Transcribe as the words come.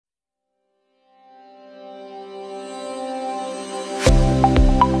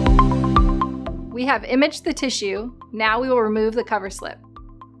We have imaged the tissue. Now we will remove the cover slip.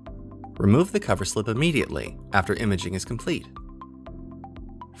 Remove the cover slip immediately after imaging is complete.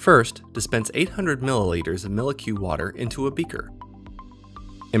 First, dispense 800 milliliters of Millicue water into a beaker.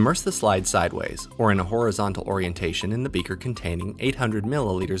 Immerse the slide sideways or in a horizontal orientation in the beaker containing 800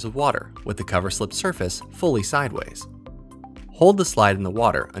 milliliters of water with the cover slip surface fully sideways. Hold the slide in the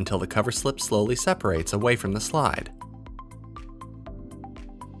water until the cover slip slowly separates away from the slide.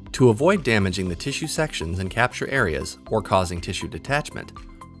 To avoid damaging the tissue sections and capture areas or causing tissue detachment,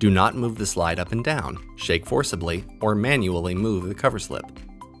 do not move the slide up and down, shake forcibly, or manually move the cover slip.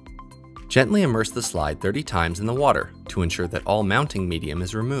 Gently immerse the slide 30 times in the water to ensure that all mounting medium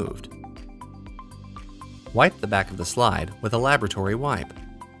is removed. Wipe the back of the slide with a laboratory wipe.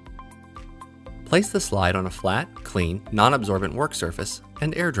 Place the slide on a flat, clean, non-absorbent work surface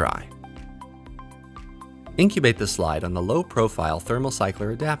and air dry. Incubate the slide on the low-profile thermal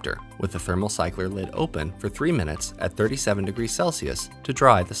cycler adapter with the thermal cycler lid open for 3 minutes at 37 degrees Celsius to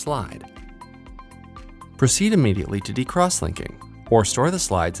dry the slide. Proceed immediately to decrosslinking, or store the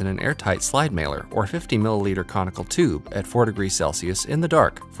slides in an airtight slide mailer or 50 milliliter conical tube at 4 degrees Celsius in the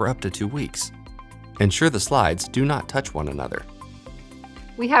dark for up to 2 weeks. Ensure the slides do not touch one another.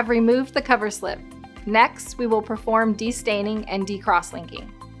 We have removed the cover slip. Next, we will perform destaining and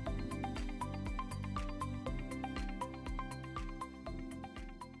decrosslinking.